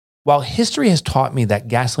While history has taught me that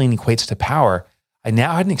gasoline equates to power, I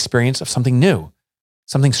now had an experience of something new,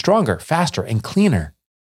 something stronger, faster, and cleaner.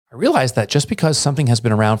 I realized that just because something has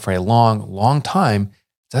been around for a long, long time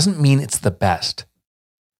doesn't mean it's the best.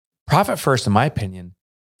 Profit First, in my opinion,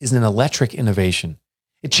 is an electric innovation.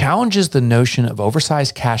 It challenges the notion of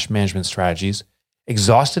oversized cash management strategies,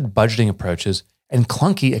 exhausted budgeting approaches, and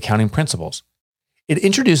clunky accounting principles. It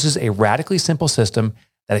introduces a radically simple system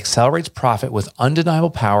that accelerates profit with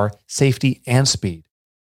undeniable power, safety, and speed.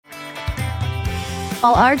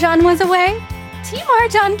 While Arjan was away, Team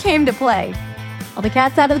Arjan came to play. Well, the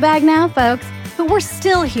cat's out of the bag now, folks, but we're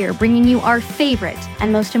still here bringing you our favorite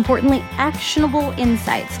and most importantly, actionable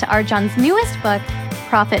insights to Arjan's newest book,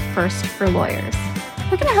 Profit First for Lawyers.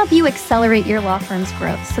 We're going to help you accelerate your law firm's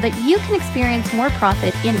growth so that you can experience more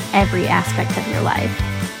profit in every aspect of your life.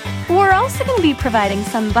 We're also going to be providing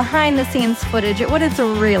some behind-the-scenes footage at what it's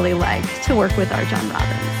really like to work with Arjan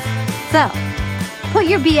Robbins. So, put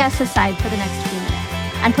your BS aside for the next few minutes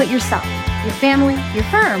and put yourself, your family, your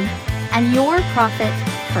firm, and your profit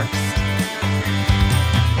first.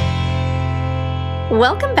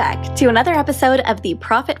 Welcome back to another episode of the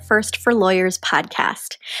Profit First for Lawyers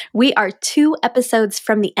podcast. We are 2 episodes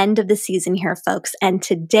from the end of the season here, folks, and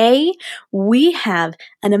today we have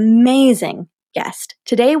an amazing guest.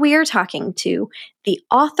 Today we are talking to the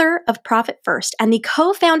author of Profit First and the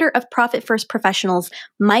co-founder of Profit First Professionals,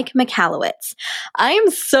 Mike Michalowicz. I am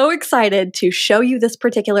so excited to show you this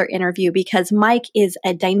particular interview because Mike is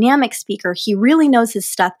a dynamic speaker. He really knows his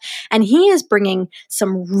stuff, and he is bringing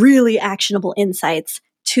some really actionable insights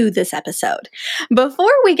to this episode.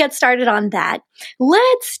 Before we get started on that,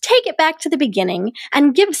 let's take it back to the beginning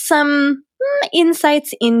and give some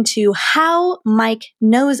insights into how Mike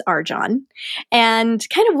knows Arjan and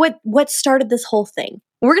kind of what started this whole thing.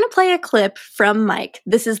 We're going to play a clip from Mike.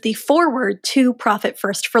 This is the foreword to Profit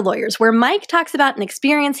First for Lawyers, where Mike talks about an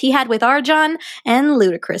experience he had with Arjan and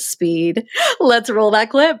ludicrous speed. Let's roll that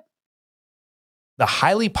clip. The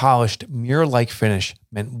highly polished, mirror-like finish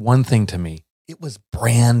meant one thing to me. It was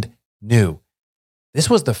brand new. This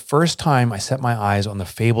was the first time I set my eyes on the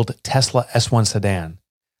fabled Tesla S1 sedan.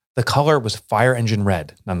 The color was fire engine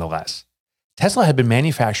red, nonetheless. Tesla had been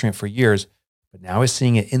manufacturing it for years, but now is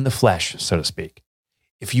seeing it in the flesh, so to speak.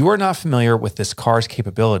 If you are not familiar with this car's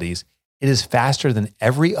capabilities, it is faster than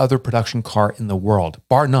every other production car in the world,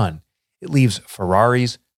 bar none. It leaves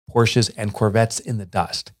Ferraris, Porsches, and Corvettes in the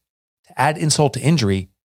dust. To add insult to injury,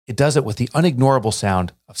 it does it with the unignorable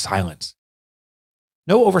sound of silence.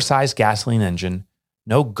 No oversized gasoline engine,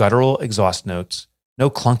 no guttural exhaust notes, no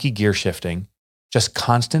clunky gear shifting, just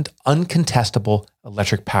constant, uncontestable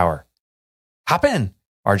electric power. Hop in,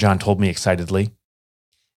 Arjan told me excitedly.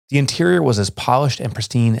 The interior was as polished and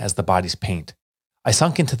pristine as the body's paint. I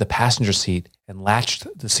sunk into the passenger seat and latched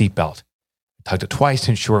the seatbelt. I tugged it twice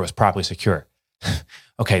to ensure it was properly secure.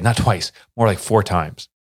 Okay, not twice, more like 4 times.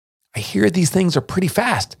 I hear these things are pretty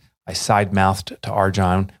fast, I side-mouthed to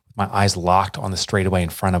Arjan, with my eyes locked on the straightaway in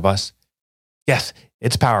front of us. Yes,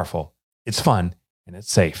 it's powerful, it's fun, and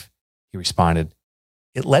it's safe, he responded.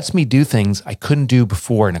 It lets me do things I couldn't do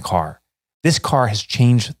before in a car. This car has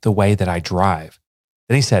changed the way that I drive.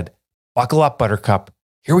 Then he said, buckle up, Buttercup.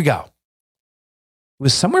 Here we go. It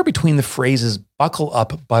was somewhere between the phrases buckle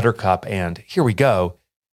up, Buttercup, and here we go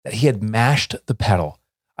that he had mashed the pedal.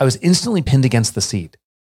 I was instantly pinned against the seat.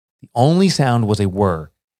 The only sound was a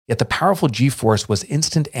whir, yet the powerful G-force was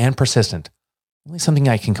instant and persistent, only something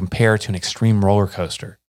I can compare to an extreme roller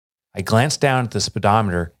coaster. I glanced down at the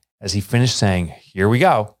speedometer as he finished saying, here we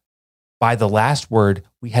go. By the last word,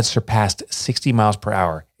 we had surpassed 60 miles per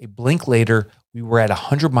hour. A blink later, we were at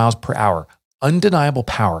 100 miles per hour. Undeniable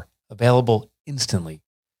power, available instantly.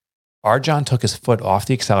 Arjan took his foot off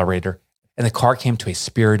the accelerator, and the car came to a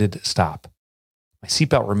spirited stop. My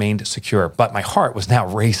seatbelt remained secure, but my heart was now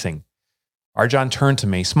racing. Arjan turned to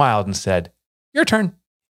me, smiled, and said, your turn.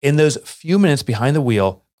 In those few minutes behind the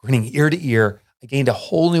wheel, grinning ear to ear, I gained a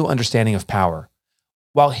whole new understanding of power.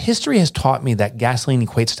 While history has taught me that gasoline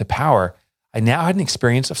equates to power, I now had an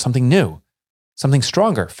experience of something new, something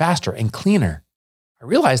stronger, faster, and cleaner. I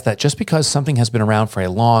realized that just because something has been around for a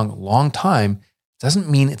long, long time doesn't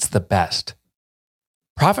mean it's the best.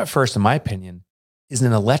 Profit First, in my opinion, is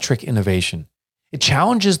an electric innovation. It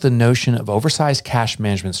challenges the notion of oversized cash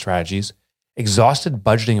management strategies, exhausted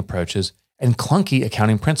budgeting approaches, and clunky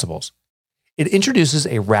accounting principles. It introduces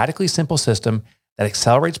a radically simple system that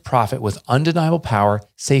accelerates profit with undeniable power,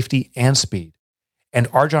 safety, and speed.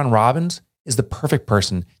 And Arjan Robbins is the perfect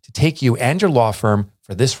person to take you and your law firm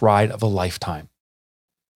for this ride of a lifetime.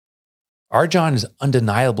 Arjan is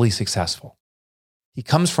undeniably successful. He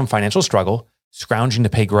comes from financial struggle, scrounging to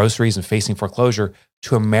pay groceries and facing foreclosure,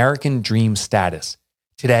 to American dream status.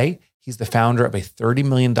 Today, he's the founder of a $30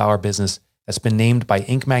 million business that's been named by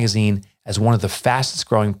Inc. magazine as one of the fastest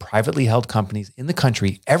growing privately held companies in the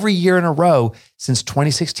country every year in a row since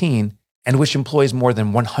 2016, and which employs more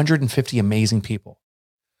than 150 amazing people.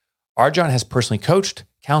 Arjan has personally coached,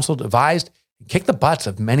 counseled, advised, and kicked the butts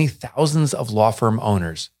of many thousands of law firm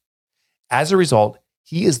owners. As a result,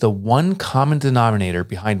 he is the one common denominator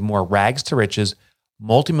behind more rags to riches,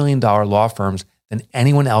 multi-million-dollar law firms than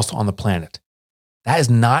anyone else on the planet. That is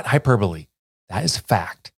not hyperbole. That is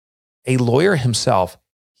fact. A lawyer himself,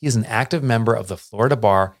 he is an active member of the Florida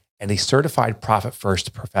Bar and a certified Profit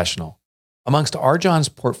First professional. Amongst Arjan's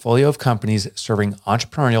portfolio of companies serving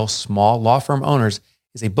entrepreneurial small law firm owners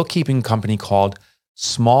is a bookkeeping company called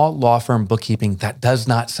Small Law Firm Bookkeeping That Does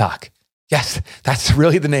Not Suck. Yes, that's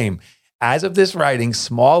really the name. As of this writing,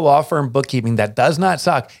 Small Law Firm Bookkeeping That Does Not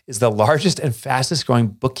Suck is the largest and fastest growing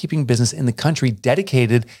bookkeeping business in the country,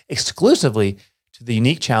 dedicated exclusively to the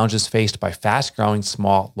unique challenges faced by fast growing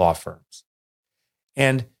small law firms.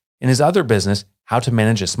 And in his other business, How to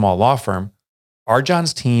Manage a Small Law Firm,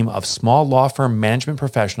 Arjan's team of small law firm management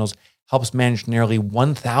professionals helps manage nearly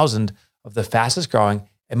 1,000 of the fastest growing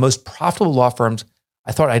and most profitable law firms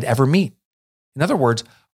I thought I'd ever meet. In other words,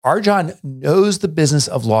 Arjan knows the business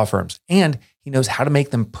of law firms, and he knows how to make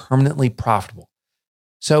them permanently profitable.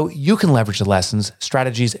 So you can leverage the lessons,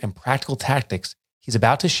 strategies, and practical tactics he's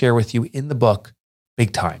about to share with you in the book,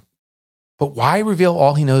 Big Time. But why reveal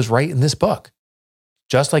all he knows right in this book?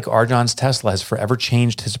 Just like Arjan's Tesla has forever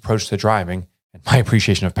changed his approach to driving and my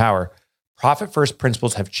appreciation of power, Profit First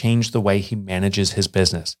principles have changed the way he manages his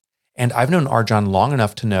business. And I've known Arjan long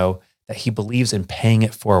enough to know that he believes in paying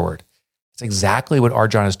it forward. It's exactly what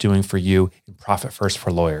Arjan is doing for you in Profit First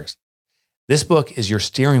for Lawyers. This book is your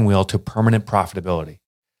steering wheel to permanent profitability.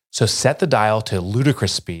 So set the dial to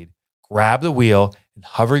ludicrous speed, grab the wheel, and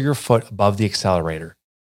hover your foot above the accelerator.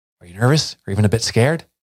 Are you nervous or even a bit scared?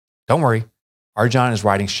 Don't worry, Arjan is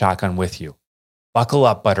riding shotgun with you. Buckle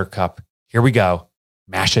up, Buttercup. Here we go.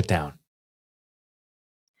 Mash it down.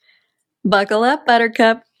 Buckle up,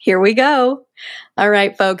 Buttercup. Here we go. All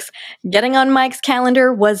right, folks, getting on Mike's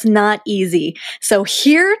calendar was not easy. So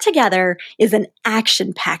here together is an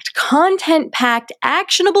action-packed, content-packed,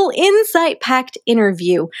 actionable, insight-packed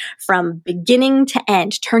interview from beginning to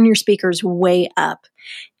end. Turn your speakers way up.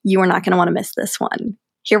 You are not going to want to miss this one.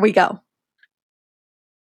 Here we go.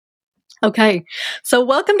 Okay, so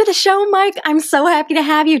welcome to the show, Mike. I'm so happy to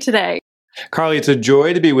have you today. Carly, it's a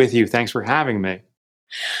joy to be with you. Thanks for having me.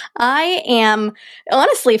 I am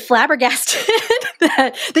honestly flabbergasted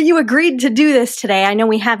that you agreed to do this today. I know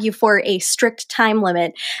we have you for a strict time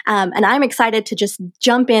limit, and I'm excited to just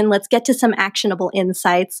jump in. Let's get to some actionable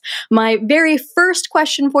insights. My very first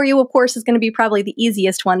question for you, of course, is going to be probably the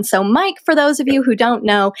easiest one. So Mike, for those of you who don't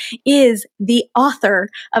know, is the author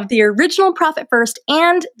of the original Profit First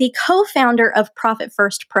and the co-founder of Profit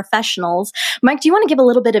First Professionals. Mike, do you want to give a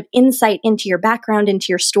little bit of insight into your background, into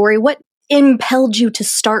your story? What impelled you to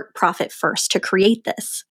start Profit First, to create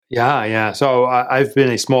this? Yeah. So I've been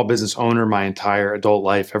a small business owner my entire adult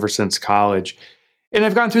life, ever since college. And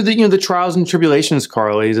I've gone through the trials and tribulations,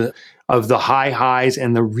 Carly, of the high highs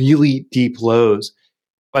and the really deep lows.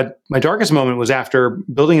 But my darkest moment was after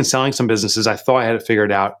building and selling some businesses. I thought I had it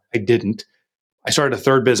figured out. I didn't. I started a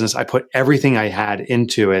third business. I put everything I had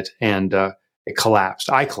into it, and it collapsed.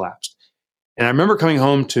 I collapsed. And I remember coming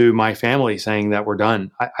home to my family saying that we're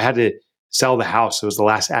done. I had to sell the house. It was the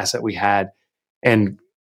last asset we had. And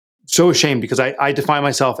so ashamed, because I define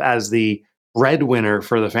myself as the breadwinner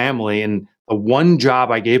for the family. And the one job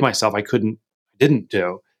I gave myself, I didn't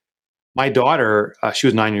do. My daughter, she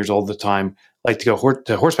was 9 years old at the time, liked to go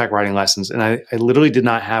to horseback riding lessons. And I literally did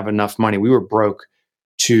not have enough money. We were broke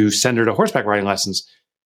to send her to horseback riding lessons.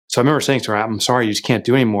 So I remember saying to her, I'm sorry, you just can't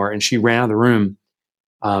do anymore. And she ran out of the room,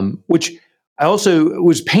 which I also, it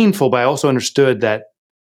was painful, but I also understood that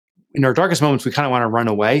in our darkest moments, we kind of want to run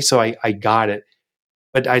away. So I got it.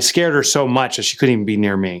 But I scared her so much that she couldn't even be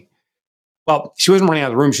near me. Well, she wasn't running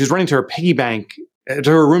out of the room. She was running to her piggy bank, to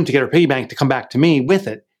her room to get her piggy bank to come back to me with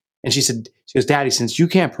it. And she goes, Daddy, since you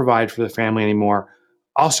can't provide for the family anymore,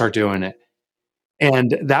 I'll start doing it.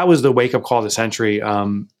 And that was the wake-up call of the century,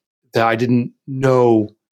 that I didn't know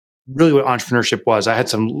really what entrepreneurship was. I had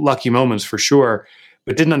some lucky moments for sure,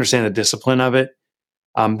 but didn't understand the discipline of it.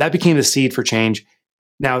 That became the seed for change.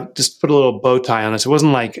 Now, just put a little bow tie on this. It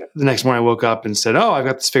wasn't like the next morning I woke up and said, oh, I've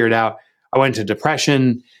got this figured out. I went into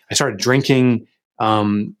depression. I started drinking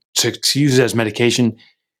to use it as medication.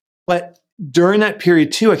 But during that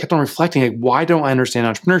period too, I kept on reflecting, like, why don't I understand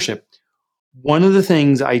entrepreneurship? One of the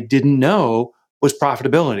things I didn't know was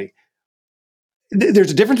profitability.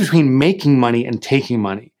 There's a difference between making money and taking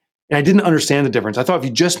money. And I didn't understand the difference. I thought if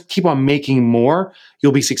you just keep on making more,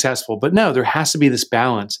 you'll be successful. But no, there has to be this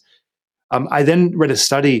balance. I then read a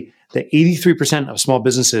study that 83% of small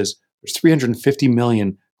businesses, there's 350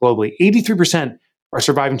 million globally, 83% are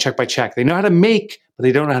surviving check by check. They know how to make, but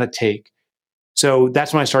they don't know how to take. So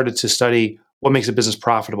that's when I started to study what makes a business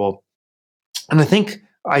profitable. And I think,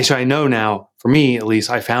 I know now, for me at least,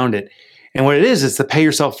 I found it. And what it is, it's the pay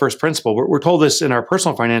yourself first principle. We're told this in our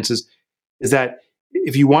personal finances, is that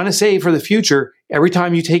if you want to save for the future, every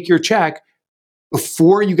time you take your check,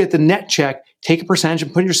 before you get the net check, take a percentage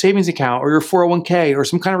and put in your savings account or your 401k or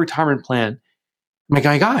some kind of retirement plan. I'm like, oh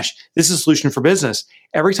my gosh, this is a solution for business.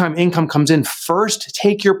 Every time income comes in, first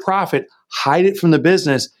take your profit, hide it from the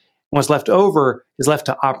business. What's left over is left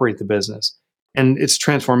to operate the business. And it's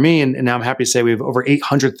transformed me. And now I'm happy to say we have over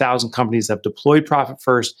 800,000 companies that have deployed Profit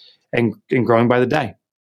First and growing by the day.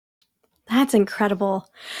 That's incredible.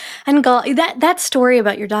 And that story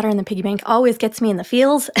about your daughter in the piggy bank always gets me in the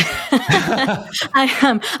feels.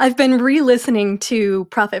 I've been re-listening to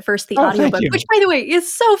Profit First, the audiobook, which, by the way,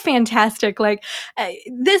 is so fantastic. Like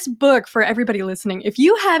this book, for everybody listening, if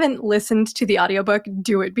you haven't listened to the audiobook,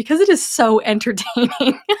 do it, because it is so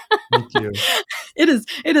entertaining. Thank you. It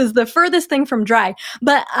is the furthest thing from dry.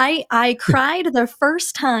 But I cried the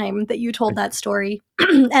first time that you told that story.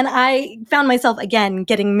 And I found myself again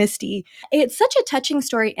getting misty. It's such a touching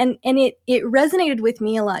story, and it resonated with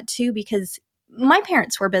me a lot too, because my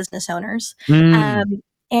parents were business owners.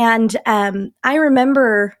 And I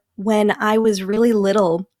remember when I was really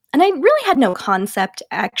little, and I really had no concept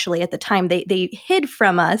actually at the time. They hid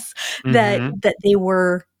from us that they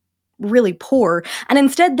were really poor. And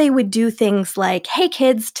instead they would do things like, hey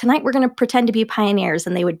kids, tonight we're going to pretend to be pioneers.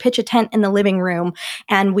 And they would pitch a tent in the living room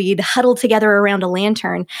and we'd huddle together around a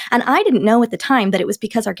lantern. And I didn't know at the time that it was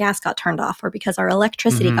because our gas got turned off or because our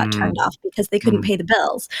electricity got turned off because they couldn't pay the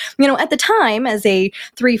bills. You know, at the time as a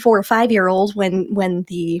 3, 4, 5-year-old, when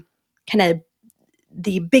the kind of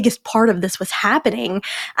the biggest part of this was happening,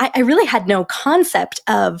 I really had no concept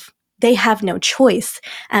of they have no choice.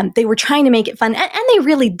 They were trying to make it fun, and they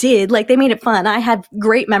really did. Like, they made it fun. I had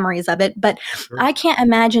great memories of it, but I can't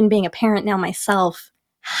imagine being a parent now myself,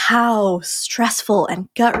 how stressful and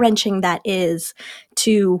gut-wrenching that is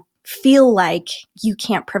to feel like you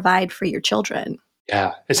can't provide for your children.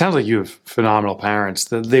 Yeah, it sounds like you have phenomenal parents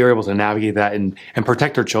that they were able to navigate that and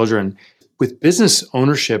protect their children. With business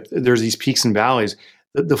ownership, there's these peaks and valleys.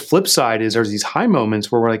 The flip side is there's these high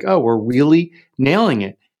moments where we're like, oh, we're really nailing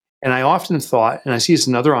it. And I often thought, and I see this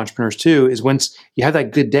in other entrepreneurs too, is once you have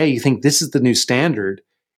that good day, you think this is the new standard,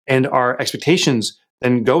 and our expectations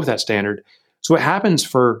then go with that standard. So what happens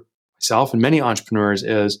for myself and many entrepreneurs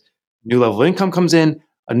is a new level of income comes in,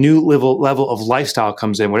 a new level of lifestyle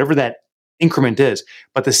comes in, whatever that increment is.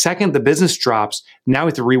 But the second the business drops, now we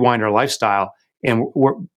have to rewind our lifestyle, and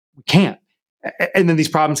we can't. And then these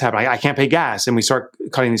problems happen. I can't pay gas, and we start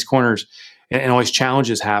cutting these corners, and all these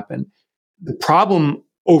challenges happen. The problem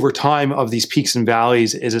over time of these peaks and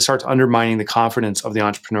valleys is it starts undermining the confidence of the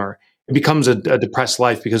entrepreneur. It becomes a depressed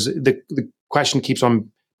life because the question keeps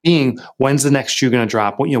on being, when's the next shoe going to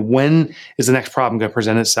drop? When is the next problem going to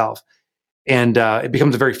present itself? And it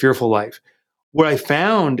becomes a very fearful life. What I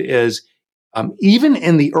found is even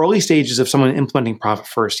in the early stages of someone implementing Profit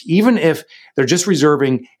First, even if they're just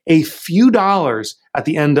reserving a few dollars at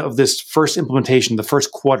the end of this first implementation, the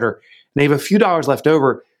first quarter, and they have a few dollars left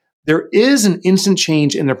over, there is an instant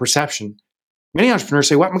change in their perception. Many entrepreneurs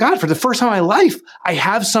say, well, my God, for the first time in my life, I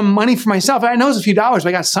have some money for myself. I know it's a few dollars, but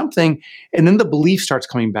I got something. And then the belief starts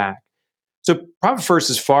coming back. So Profit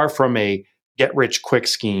First is far from a get-rich-quick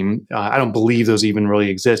scheme. I don't believe those even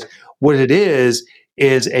really exist. What it is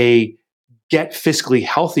a get fiscally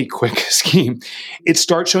healthy quick scheme. It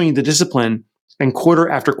starts showing you the discipline, and quarter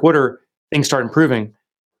after quarter, things start improving.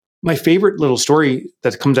 My favorite little story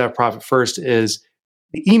that comes out of Profit First is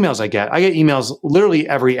the emails I get. I get emails literally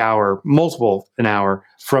every hour, multiple an hour,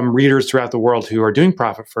 from readers throughout the world who are doing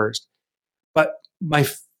Profit First. But my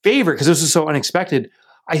favorite, because this is so unexpected,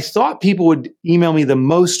 I thought people would email me the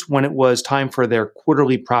most when it was time for their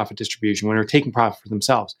quarterly profit distribution, when they're taking profit for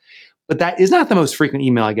themselves. But that is not the most frequent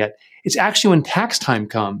email I get. It's actually when tax time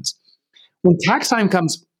comes. When tax time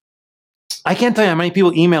comes, I can't tell you how many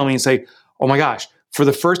people email me and say, oh my gosh, for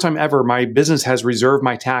the first time ever, my business has reserved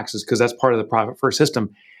my taxes because that's part of the Profit First system.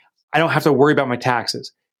 I don't have to worry about my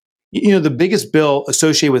taxes. The biggest bill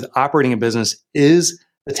associated with operating a business is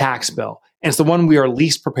the tax bill. And it's the one we are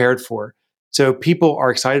least prepared for. So people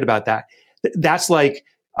are excited about that. That's like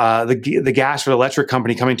the gas or electric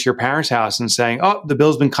company coming to your parents' house and saying, "Oh, the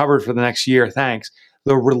bill's been covered for the next year. Thanks."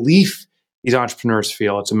 The relief these entrepreneurs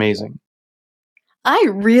feel, it's amazing. I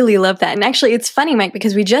really love that. And actually, it's funny, Mike,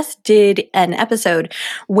 because we just did an episode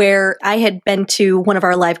where I had been to one of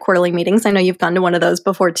our live quarterly meetings. I know you've gone to one of those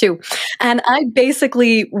before too. And I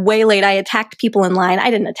basically waylaid, I attacked people in line.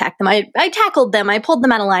 I didn't attack them. I tackled them. I pulled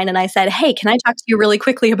them out of line and I said, "Hey, can I talk to you really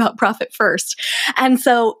quickly about Profit First?" And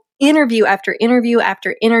so interview after interview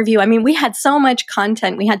after interview. I mean, we had so much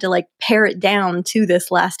content. We had to like pare it down to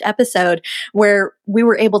this last episode where we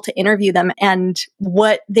were able to interview them. And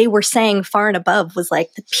what they were saying far and above was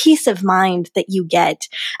like the peace of mind that you get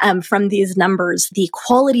from these numbers, the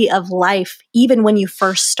quality of life, even when you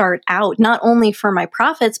first start out, not only for my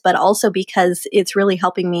profits, but also because it's really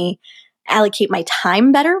helping me allocate my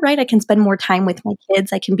time better, right? I can spend more time with my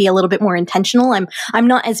kids. I can be a little bit more intentional. I'm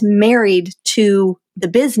not as married to the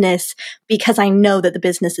business because I know that the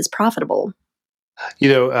business is profitable.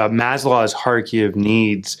 Maslow's hierarchy of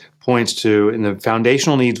needs points to, and the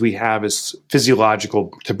foundational needs we have is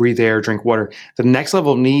physiological, to breathe air, drink water. The next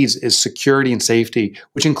level of needs is security and safety,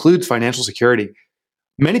 which includes financial security.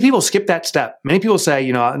 Many people skip that step. Many people say,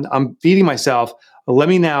 I'm feeding myself. Let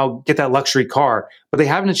me now get that luxury car, but they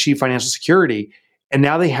haven't achieved financial security. And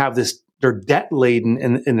now they have this, they're debt laden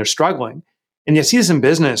and they're struggling. And you see this in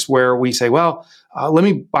business where we say, well, let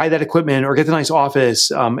me buy that equipment or get the nice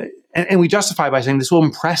office. And we justify by saying this will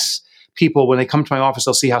impress people when they come to my office,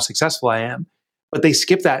 they'll see how successful I am. But they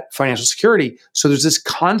skip that financial security. So there's this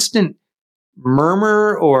constant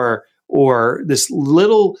murmur or this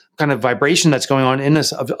little kind of vibration that's going on in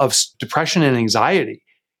us of depression and anxiety.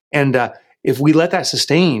 And if we let that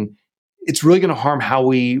sustain, it's really going to harm how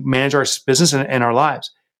we manage our business and our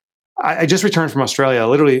lives. I just returned from Australia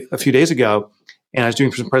literally a few days ago, and I was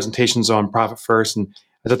doing some presentations on Profit First, and I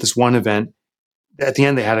was at this one event. At the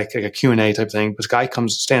end, they had a Q&A type thing. This guy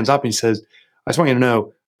stands up, and he says, "I just want you to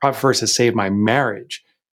know, Profit First has saved my marriage."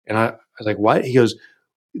 And I was like, "What?" He goes,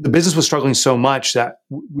 "The business was struggling so much that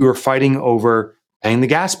we were fighting over paying the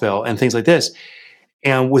gas bill and things like this.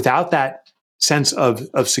 And without that sense of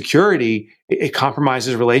security, it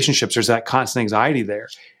compromises relationships. There's that constant anxiety there."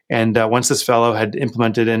 And once this fellow had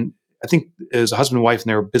implemented, and I think it was a husband and wife and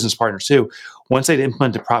they were business partners too, once they'd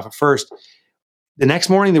implemented Profit First, the next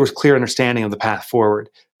morning there was clear understanding of the path forward.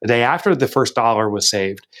 The day after, the first dollar was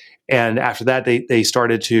saved. And after that, they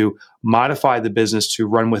started to modify the business to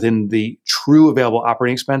run within the true available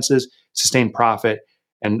operating expenses, sustain profit.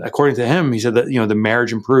 And according to him, he said that the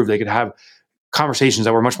marriage improved. They could have conversations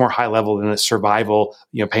that were much more high level than the survival,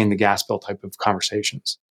 paying the gas bill type of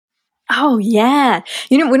conversations. Oh, yeah.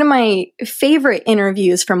 One of my favorite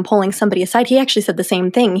interviews from pulling somebody aside, he actually said the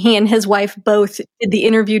same thing. He and his wife both did the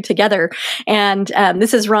interview together. And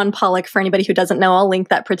this is Ron Pollock. For anybody who doesn't know, I'll link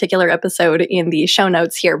that particular episode in the show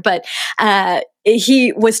notes here. But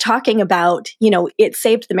he was talking about, it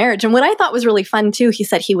saved the marriage. And what I thought was really fun too, he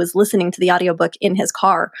said he was listening to the audiobook in his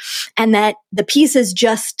car and that the pieces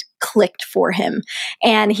just clicked for him.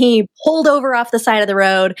 And he pulled over off the side of the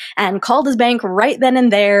road and called his bank right then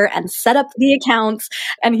and there and set up the accounts,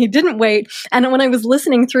 and he didn't wait. And when I was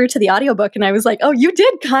listening through to the audiobook and I was like, "Oh, you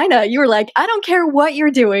were like, I don't care what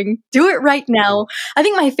you're doing. Do it right now." I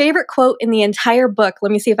think my favorite quote in the entire book,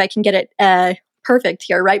 let me see if I can get it perfect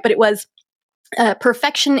here, right? But it was,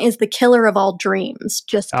 "Perfection is the killer of all dreams."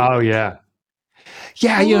 Oh, yeah.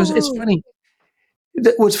 Yeah, it's funny.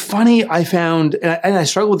 What's funny, I found, and I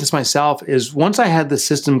struggle with this myself, is once I had the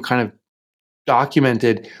system kind of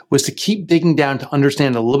documented, was to keep digging down to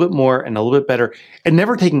understand a little bit more and a little bit better and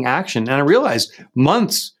never taking action. And I realized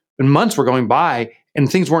months were going by and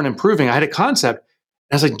things weren't improving. I had a concept,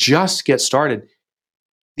 and I was like, just get started.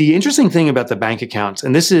 The interesting thing about the bank accounts,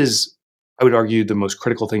 and this is, I would argue, the most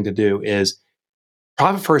critical thing to do, is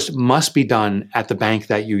Profit First must be done at the bank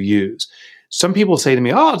that you use. Some people say to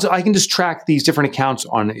me, "Oh, I can just track these different accounts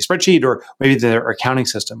on a spreadsheet or maybe their accounting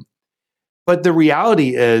system." But the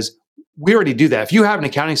reality is we already do that. If you have an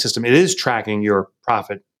accounting system, it is tracking your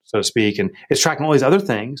profit, so to speak, and it's tracking all these other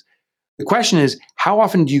things. The question is, how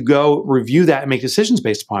often do you go review that and make decisions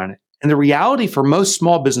based upon it? And the reality for most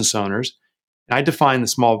small business owners, and I define the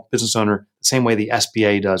small business owner the same way the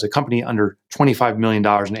SBA does, a company under $25 million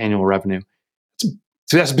in annual revenue.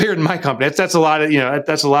 So that's bigger than my company. That's a lot of,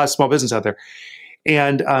 that's a lot of small business out there.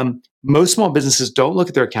 And most small businesses don't look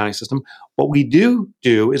at their accounting system. What we do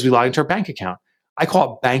is we log into our bank account. I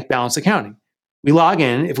call it bank balance accounting. We log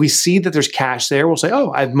in. If we see that there's cash there, we'll say,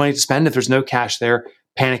 "Oh, I have money to spend." If there's no cash there,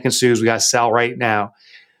 panic ensues. We got to sell right now.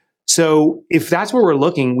 So if that's where we're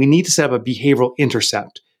looking, we need to set up a behavioral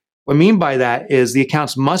intercept. What I mean by that is the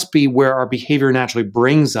accounts must be where our behavior naturally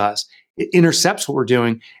brings us. It intercepts what we're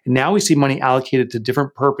doing. And now we see money allocated to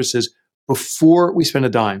different purposes before we spend a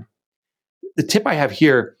dime. The tip I have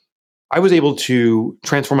here, I was able to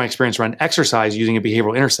transform my experience around exercise using a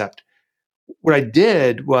behavioral intercept. What I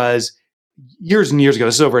did was years and years ago,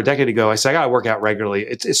 this is over a decade ago, I said, I got to work out regularly.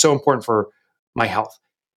 It's so important for my health.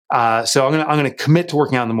 So I'm going to commit to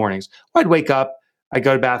working out in the mornings. Well, I'd wake up, I'd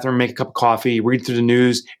go to the bathroom, make a cup of coffee, read through the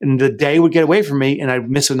news, and the day would get away from me and I'd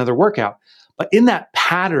miss another workout. But in that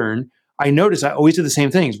pattern, I noticed I always did the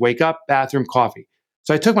same things: wake up, bathroom, coffee.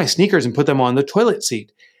 So I took my sneakers and put them on the toilet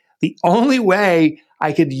seat. The only way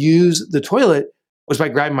I could use the toilet was by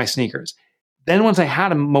grabbing my sneakers. Then once I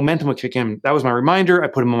had a momentum would kick in, that was my reminder. I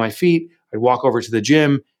put them on my feet. I'd walk over to the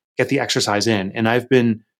gym, get the exercise in. And I've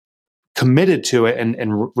been committed to it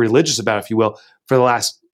and religious about it, if you will, for the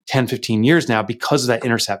last 10, 15 years now because of that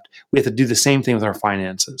intercept. We have to do the same thing with our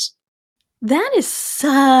finances. That is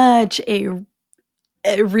such a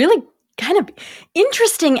really kind of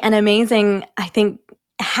interesting and amazing, I think,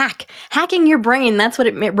 hacking your brain. That's what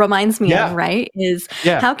it reminds me of, right? Is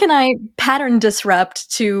how can I pattern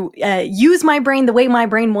disrupt to use my brain the way my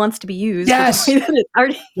brain wants to be used? Yes. I'm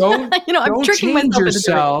tricking myself into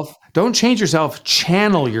yourself. Don't change yourself.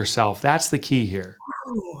 Channel yourself. That's the key here.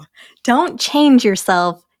 Ooh, don't change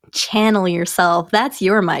yourself. Channel yourself. That's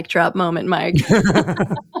your mic drop moment, Mike.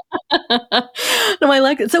 No, I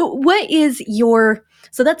like it. So what is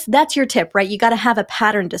that's your tip, right? You got to have a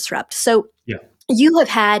pattern disrupt. So you have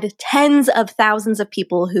had tens of thousands of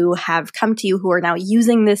people who have come to you who are now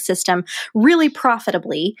using this system really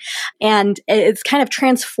profitably. And it's kind of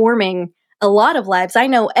transforming a lot of lives. I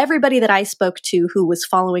know everybody that I spoke to who was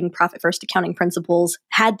following Profit First accounting principles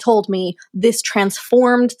had told me this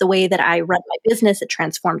transformed the way that I run my business. It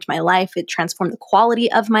transformed my life. It transformed the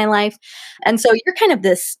quality of my life. And so you're kind of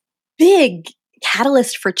this big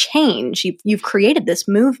catalyst for change. You've created this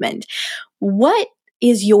movement. What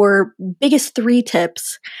is your biggest 3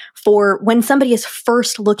 tips for when somebody is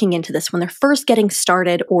first looking into this, when they're first getting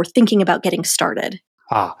started or thinking about getting started?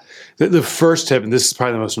 The first tip, and this is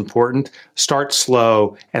probably the most important, start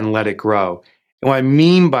slow and let it grow. And what I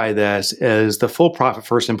mean by this is the full Profit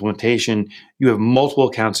First implementation, you have multiple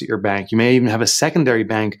accounts at your bank. You may even have a secondary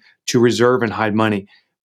bank to reserve and hide money.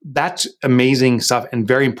 That's amazing stuff and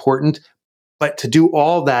very important. But to do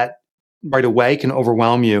all that right away can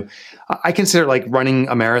overwhelm you. I consider it like running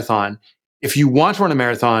a marathon. If you want to run a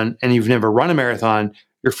marathon and you've never run a marathon,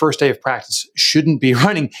 your first day of practice shouldn't be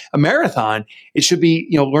running a marathon. It should be,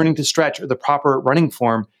 learning to stretch or the proper running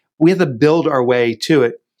form. We have to build our way to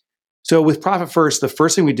it. So with Profit First, the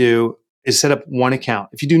first thing we do is set up one account.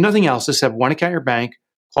 If you do nothing else, just have one account in your bank,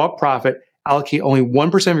 call it Profit, allocate only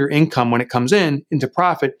 1% of your income when it comes into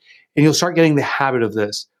Profit, and you'll start getting the habit of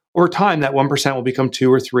this. Over time, that 1% will become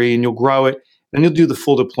 2 or 3, and you'll grow it, and you'll do the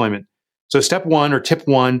full deployment. So step 1 or tip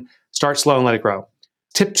 1, start slow and let it grow.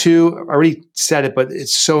 Tip 2, I already said it, but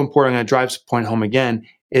it's so important. I'm going to drive this point home again,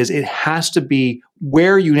 is it has to be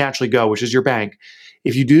where you naturally go, which is your bank.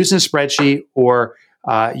 If you do this in a spreadsheet or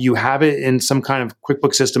you have it in some kind of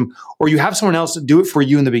QuickBooks system, or you have someone else do it for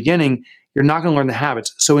you in the beginning, you're not going to learn the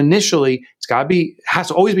habits. So initially, has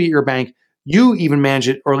to always be at your bank. You even manage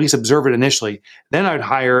it, or at least observe it initially. Then I'd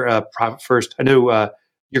hire a Profit First. I know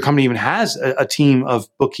your company even has a team of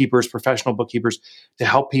bookkeepers, professional bookkeepers, to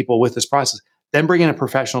help people with this process. Then bring in a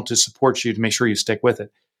professional to support you to make sure you stick with it.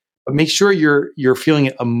 But make sure you're feeling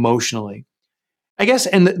it emotionally. I guess,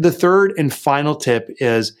 and the third and final tip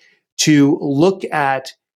is to look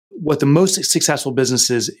at what the most successful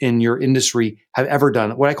businesses in your industry have ever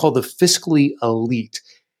done, what I call the fiscally elite,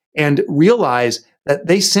 and realize that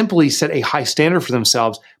they simply set a high standard for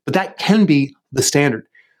themselves, but that can be the standard.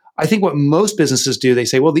 I think what most businesses do, they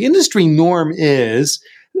say, well, the industry norm is,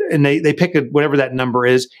 and they pick whatever that number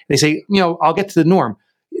is. They say, I'll get to the norm.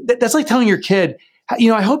 That's like telling your kid,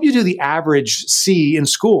 I hope you do the average C in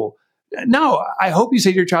school. No, I hope you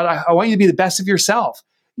say to your child, I want you to be the best of yourself.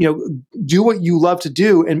 Do what you love to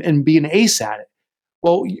do and be an ace at it.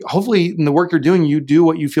 Well, hopefully in the work you're doing, you do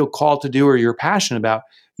what you feel called to do or you're passionate about.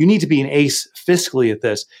 You need to be an ace fiscally at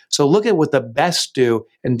this. So look at what the best do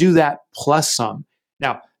and do that plus some.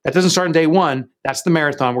 Now, that doesn't start on day 1. That's the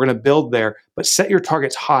marathon. We're going to build there, but set your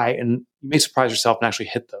targets high and you may surprise yourself and actually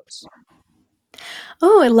hit those.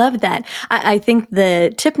 Oh, I love that. I think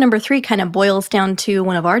the tip number 3 kind of boils down to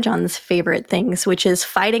one of our John's favorite things, which is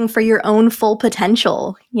fighting for your own full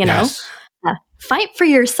potential, Yes. Fight for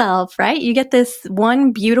yourself, right? You get this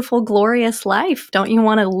one beautiful, glorious life. Don't you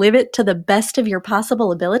want to live it to the best of your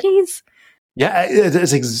possible abilities? Yeah,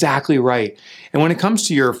 that's exactly right. And when it comes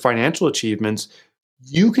to your financial achievements,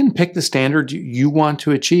 you can pick the standard you want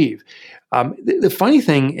to achieve. The funny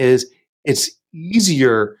thing is, it's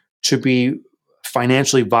easier to be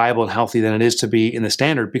financially viable and healthy than it is to be in the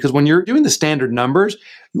standard, because when you're doing the standard numbers,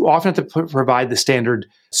 you often have to provide the standard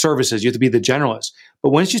services. You have to be the generalist. But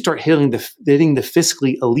once you start hitting the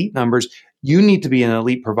fiscally elite numbers, you need to be an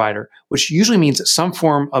elite provider, which usually means some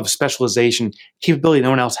form of specialization capability no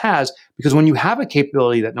one else has, because when you have a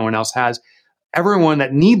capability that no one else has, everyone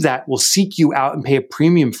that needs that will seek you out and pay a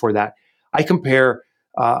premium for that. I compare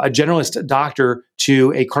a generalist doctor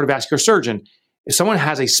to a cardiovascular surgeon. If someone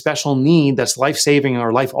has a special need that's life-saving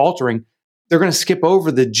or life-altering, they're going to skip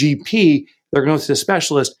over the GP, they're going to go to the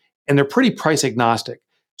specialist, and they're pretty price agnostic.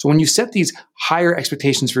 So when you set these higher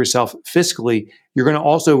expectations for yourself fiscally, you're going to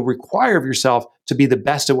also require of yourself to be the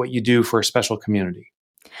best at what you do for a special community.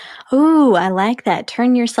 Ooh, I like that.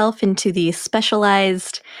 Turn yourself into the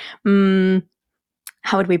specialized,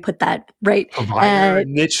 how would we put that? Right. Provider,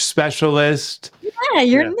 niche specialist. Yeah,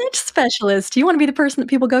 you're a niche specialist. You want to be the person that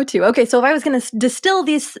people go to. Okay, so if I was going to distill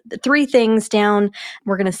these 3 things down,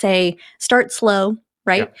 we're going to say start slow,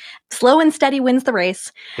 right? Yeah. Slow and steady wins the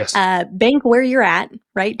race. Yes. Bank where you're at,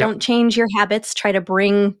 right? Yep. Don't change your habits. Try to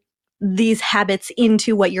bring these habits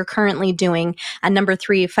into what you're currently doing. And number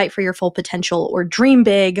 3, fight for your full potential, or dream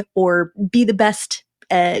big, or be the best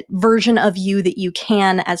version of you that you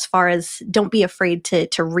can, as far as don't be afraid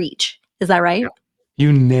to reach. Is that right? Yep.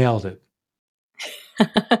 You nailed it.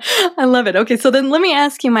 I love it. Okay, so then let me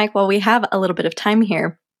ask you, Mike, while we have a little bit of time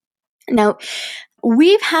here. Now,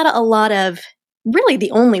 we've had a lot of, really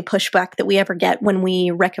the only pushback that we ever get when we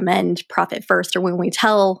recommend Profit First, or when we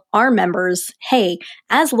tell our members, hey,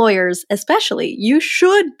 as lawyers especially, you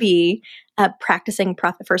should be practicing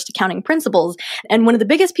Profit First accounting principles. And one of the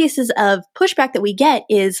biggest pieces of pushback that we get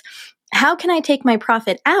is, how can I take my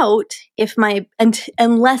profit out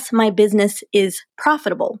unless my business is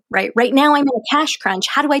profitable, right? Right now I'm in a cash crunch.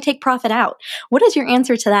 How do I take profit out? What is your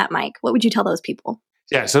answer to that, Mike? What would you tell those people?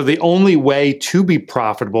 Yeah, so the only way to be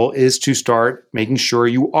profitable is to start making sure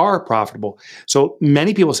you are profitable. So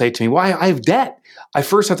many people say to me, well, I have debt. I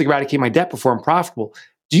first have to eradicate my debt before I'm profitable.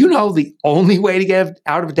 Do you know the only way to get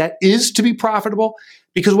out of debt is to be profitable?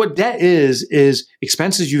 Because what debt is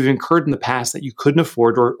expenses you've incurred in the past that you couldn't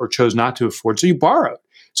afford or chose not to afford, so you borrowed.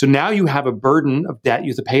 So now you have a burden of debt.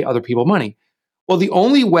 You have to pay other people money. Well, the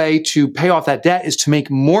only way to pay off that debt is to make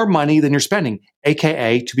more money than you're spending,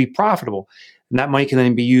 aka to be profitable. And that money can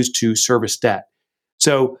then be used to service debt.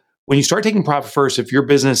 So when you start taking profit first, if your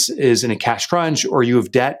business is in a cash crunch or you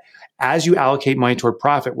have debt, as you allocate money toward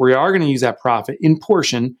profit, we are going to use that profit in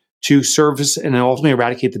portion to service and ultimately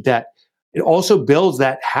eradicate the debt. It also builds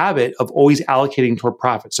that habit of always allocating toward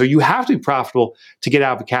profit. So you have to be profitable to get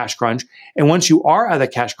out of a cash crunch. And once you are out of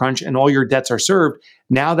that cash crunch and all your debts are served,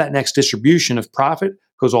 now that next distribution of profit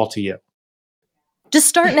goes all to you. Just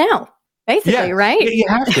start now, basically, right? Yeah, you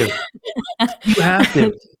have to. You have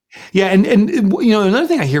to. Yeah, and another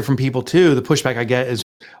thing I hear from people too, the pushback I get is,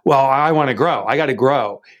 well, I want to grow. I got to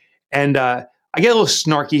grow. And I get a little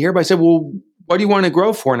snarky here, but I said, well, what do you want to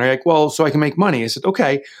grow for? And they're like, well, so I can make money. I said,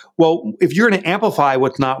 okay, well, if you're going to amplify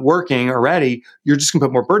what's not working already, you're just going to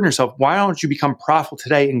put more burden on yourself. Why don't you become profitable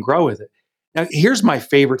today and grow with it? Now, here's my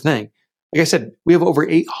favorite thing. Like I said, we have over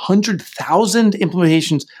 800,000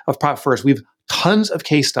 implementations of Profit First. We have tons of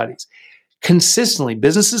case studies. Consistently,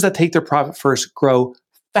 businesses that take their Profit First grow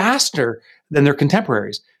faster than their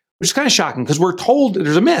contemporaries, which is kind of shocking because we're told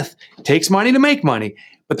there's a myth. It takes money to make money.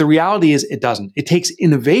 But the reality is it doesn't. It takes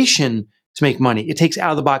innovation to make money. It takes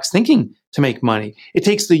out of the box thinking to make money. It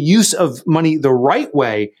takes the use of money the right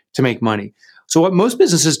way to make money. So what most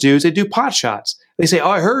businesses do is they do pot shots. They say, oh,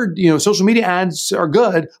 I heard, social media ads are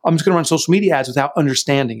good. I'm just going to run social media ads without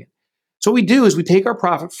understanding it. So what we do is we take our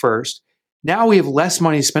profit first. Now we have less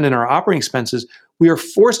money to spend in our operating expenses. We are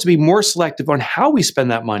forced to be more selective on how we spend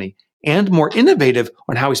that money and more innovative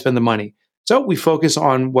on how we spend the money. So we focus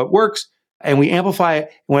on what works and we amplify it.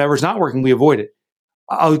 And whatever's not working, we avoid it.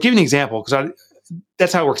 I'll give you an example because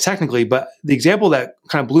that's how it works technically. But the example that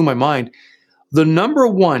kind of blew my mind, the number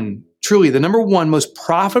one most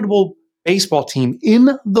profitable baseball team in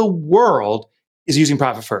the world is using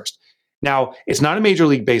Profit First. Now, it's not a Major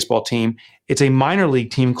League Baseball team. It's a minor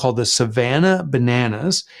league team called the Savannah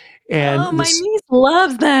Bananas. And my niece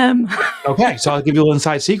loves them. Okay, so I'll give you a little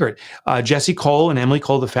inside secret. Jesse Cole and Emily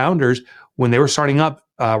Cole, the founders, when they were starting up,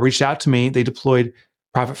 reached out to me. They deployed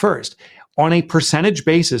Profit First. On a percentage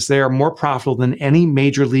basis, they are more profitable than any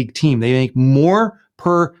major league team. They make more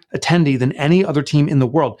per attendee than any other team in the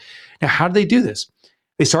world. Now, how did they do this?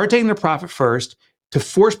 They started taking their profit first to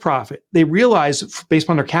force profit. They realized, based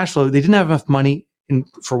on their cash flow, they didn't have enough money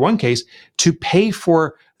for one case, to pay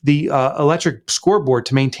for the electric scoreboard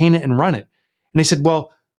to maintain it and run it. And they said,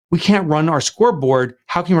 well, we can't run our scoreboard.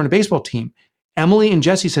 How can you run a baseball team? Emily and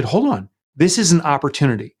Jesse said, hold on, this is an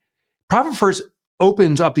opportunity. Profit First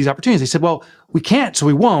opens up these opportunities. They said, well, we can't, so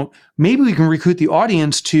we won't. Maybe we can recruit the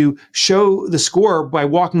audience to show the score by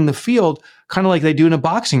walking the field, kind of like they do in a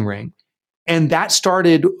boxing ring. And that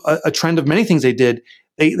started a trend of many things they did.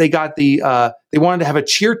 They wanted to have a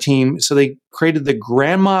cheer team, so they created the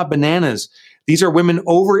Grandma Bananas. These are women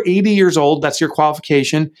over 80 years old. That's your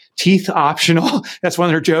qualification. Teeth optional. That's one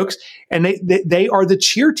of their jokes. And they are the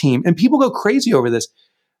cheer team. And people go crazy over this.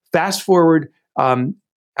 Fast forward,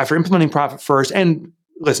 after implementing Profit First, and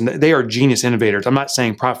listen, they are genius innovators. I'm not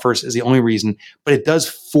saying Profit First is the only reason, but it does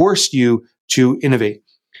force you to innovate.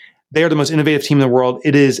 They are the most innovative team in the world.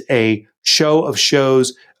 It is a show of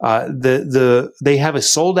shows. They have a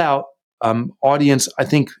sold out audience, I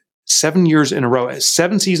think, 7 years in a row,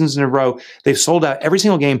 7 seasons in a row. They've sold out every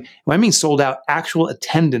single game. When I mean sold out, actual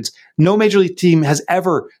attendance. No major league team has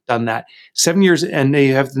ever done that. 7 years, and they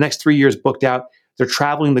have the next 3 years booked out. They're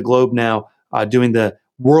traveling the globe now, doing the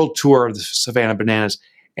world tour of the Savannah Bananas.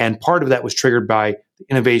 And part of that was triggered by the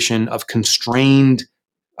innovation of constrained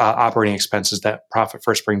operating expenses that Profit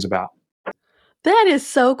First brings about. That is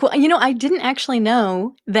so cool. I didn't actually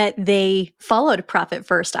know that they followed Profit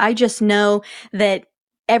First. I just know that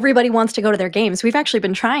everybody wants to go to their games. We've actually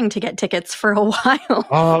been trying to get tickets for a while,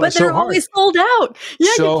 but they're always sold out.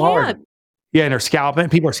 Yeah, so you can't. Hard. Yeah, and they're scalping.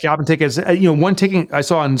 People are scalping tickets. One ticket I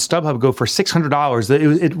saw on StubHub go for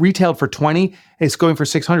 $600. It retailed for $20. It's going for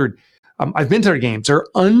 $600. I've been to their games. They're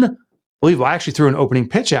unbelievable. I actually threw an opening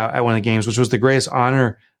pitch out at one of the games, which was the greatest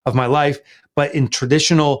honor of my life. But in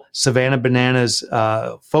traditional Savannah Bananas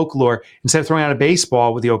folklore, instead of throwing out a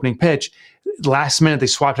baseball with the opening pitch, last minute they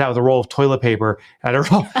swapped it out with a roll of toilet paper. I had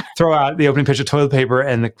to throw out the opening pitch of toilet paper,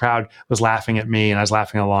 and the crowd was laughing at me, and I was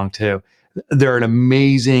laughing along too. They're an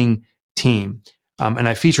amazing team, and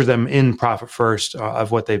I feature them in Profit First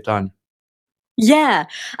of what they've done. Yeah,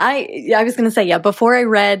 I was going to say, yeah, before I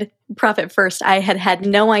read Profit First, I had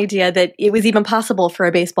no idea that it was even possible for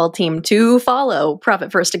a baseball team to follow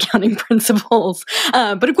Profit First accounting principles.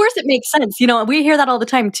 But of course it makes sense. We hear that all the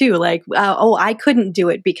time too. Like, I couldn't do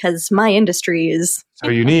it because my industry is so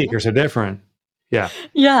unique or so different. Yeah.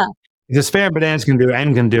 Yeah. The Savannah Bananas can do it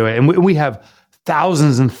and can do it. And we have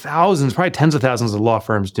thousands and thousands, probably tens of thousands of law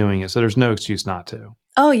firms doing it. So there's no excuse not to.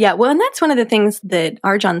 Oh, yeah. Well, and that's one of the things that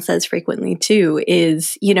Arjan says frequently, too,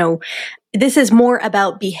 is, this is more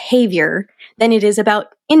about behavior than it is about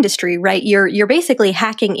industry, right? You're basically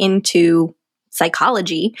hacking into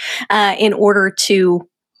psychology in order to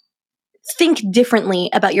think differently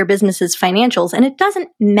about your business's financials. And it doesn't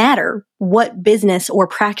matter what business or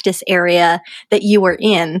practice area that you are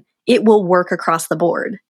in, it will work across the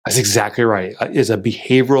board. That's exactly right. It's a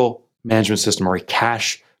behavioral management system or a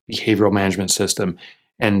cash behavioral management system.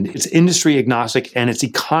 And it's industry agnostic and it's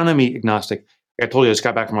economy agnostic. I told you I just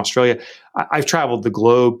got back from Australia. I've traveled the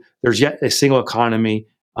globe. There's yet a single economy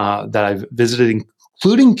that I've visited,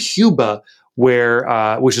 including Cuba,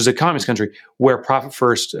 where which is a communist country, where Profit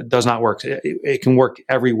First does not work. It can work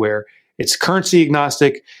everywhere. It's currency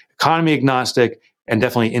agnostic, economy agnostic, and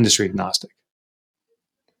definitely industry agnostic.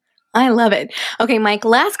 I love it. Okay, Mike,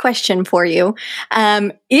 last question for you.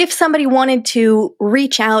 If somebody wanted to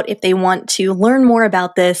reach out, if they want to learn more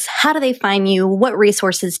about this, how do they find you? What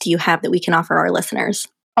resources do you have that we can offer our listeners?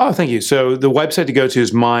 Oh, thank you. So the website to go to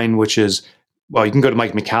is mine, which is, well, you can go to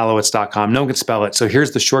MikeMichalowicz.com. No one can spell it. So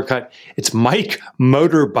here's the shortcut. It's Mike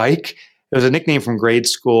Motorbike. It was a nickname from grade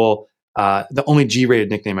school. The only G-rated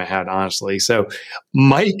nickname I had, honestly. So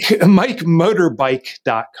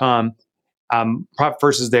MikeMotorbike.com. Profit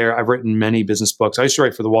First is there. I've written many business books. I used to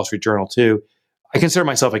write for the Wall Street Journal too. I consider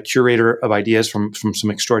myself a curator of ideas from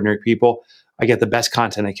some extraordinary people. I get the best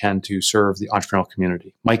content I can to serve the entrepreneurial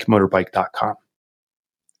community. MikeMotorbike.com.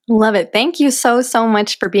 Love it. Thank you so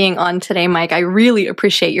much for being on today, Mike. I really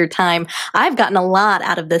appreciate your time. I've gotten a lot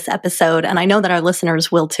out of this episode, and I know that our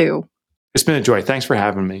listeners will too. It's been a joy. Thanks for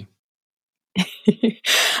having me.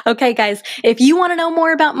 Okay, guys, if you want to know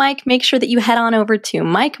more about Mike, make sure that you head on over to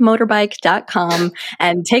MikeMotorbike.com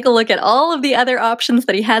and take a look at all of the other options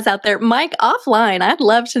that he has out there. Mike, offline, I'd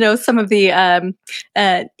love to know some of the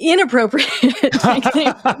inappropriate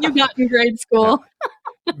nicknames you got in grade school.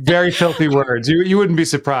 Very filthy words. You wouldn't be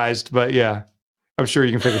surprised, but yeah, I'm sure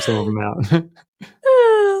you can figure some of them out.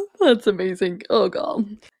 That's amazing. Oh, God.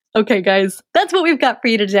 Okay, guys, that's what we've got for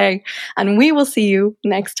you today, and we will see you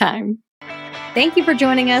next time. Thank you for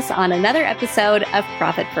joining us on another episode of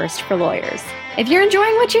Profit First for Lawyers. If you're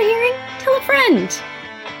enjoying what you're hearing, tell a friend.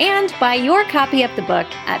 and buy your copy of the book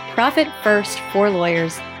at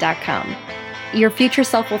ProfitFirstForLawyers.com. Your future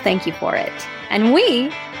self will thank you for it, and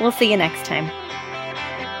we will see you next time.